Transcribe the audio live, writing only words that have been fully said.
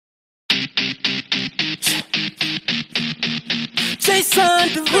son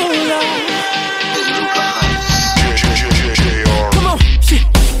Derulo. Come on, shit.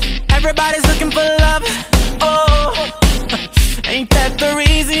 Everybody's looking for love. Oh, ain't that the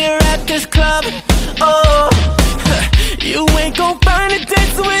reason you're at this club? Oh, you ain't gon' find a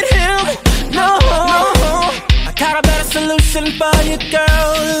dance with him. No, I got a better solution for you,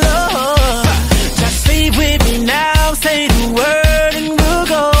 girl. Oh, just leave with me now. Say the word and we'll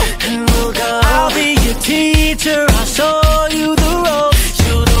go. I'll be your teacher. I'll show you the ropes.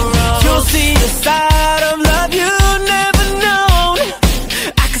 You'll see a side of love you never known.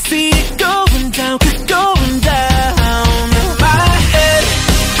 I can see it going down, going down. In my head,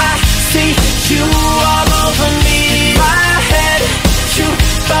 I see you all over me. My head, you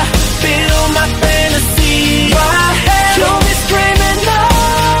fulfill my fantasy. My head, you'll be screaming no.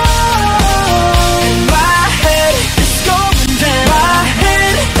 In my head, it's going down. My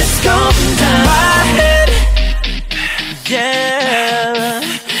head, it's going down. My head, yeah.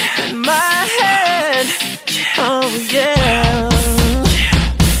 In my head, oh yeah.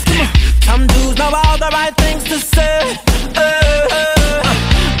 Some dudes know all the right things to say.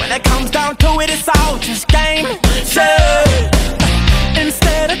 When it comes down to it, it's all just game. Yeah.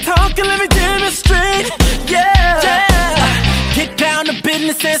 Instead of talking, let me demonstrate. Yeah. Get down to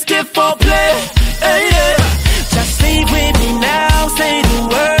business and skip for play. Yeah. Just leave with me now. Say the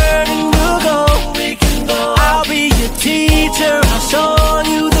word and we'll go. I'll be your teacher. I'll show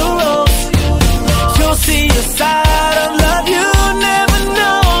you the ropes. You'll see a side of love you never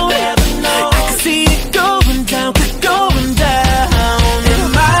know. I can see it going down, going down. In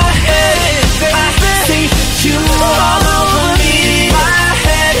my head, I see you all over me. My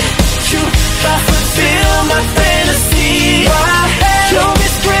head, you fulfill my fantasy. My head, you'll be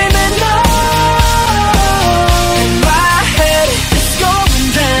screaming no. In my head, it's going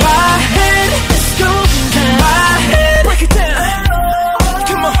down. My head, it's going down. My head, break it down.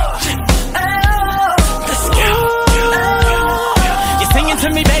 Come on, let's go. You're singing to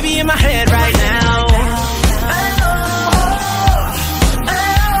me, baby, in my head right now.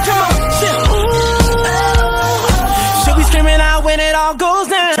 Come on, chill. She'll be screaming out when it all goes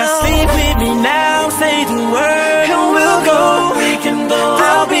down. Just sleep with me now, say the word and we'll go.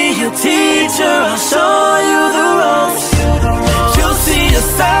 I'll be your teacher, I'll show you the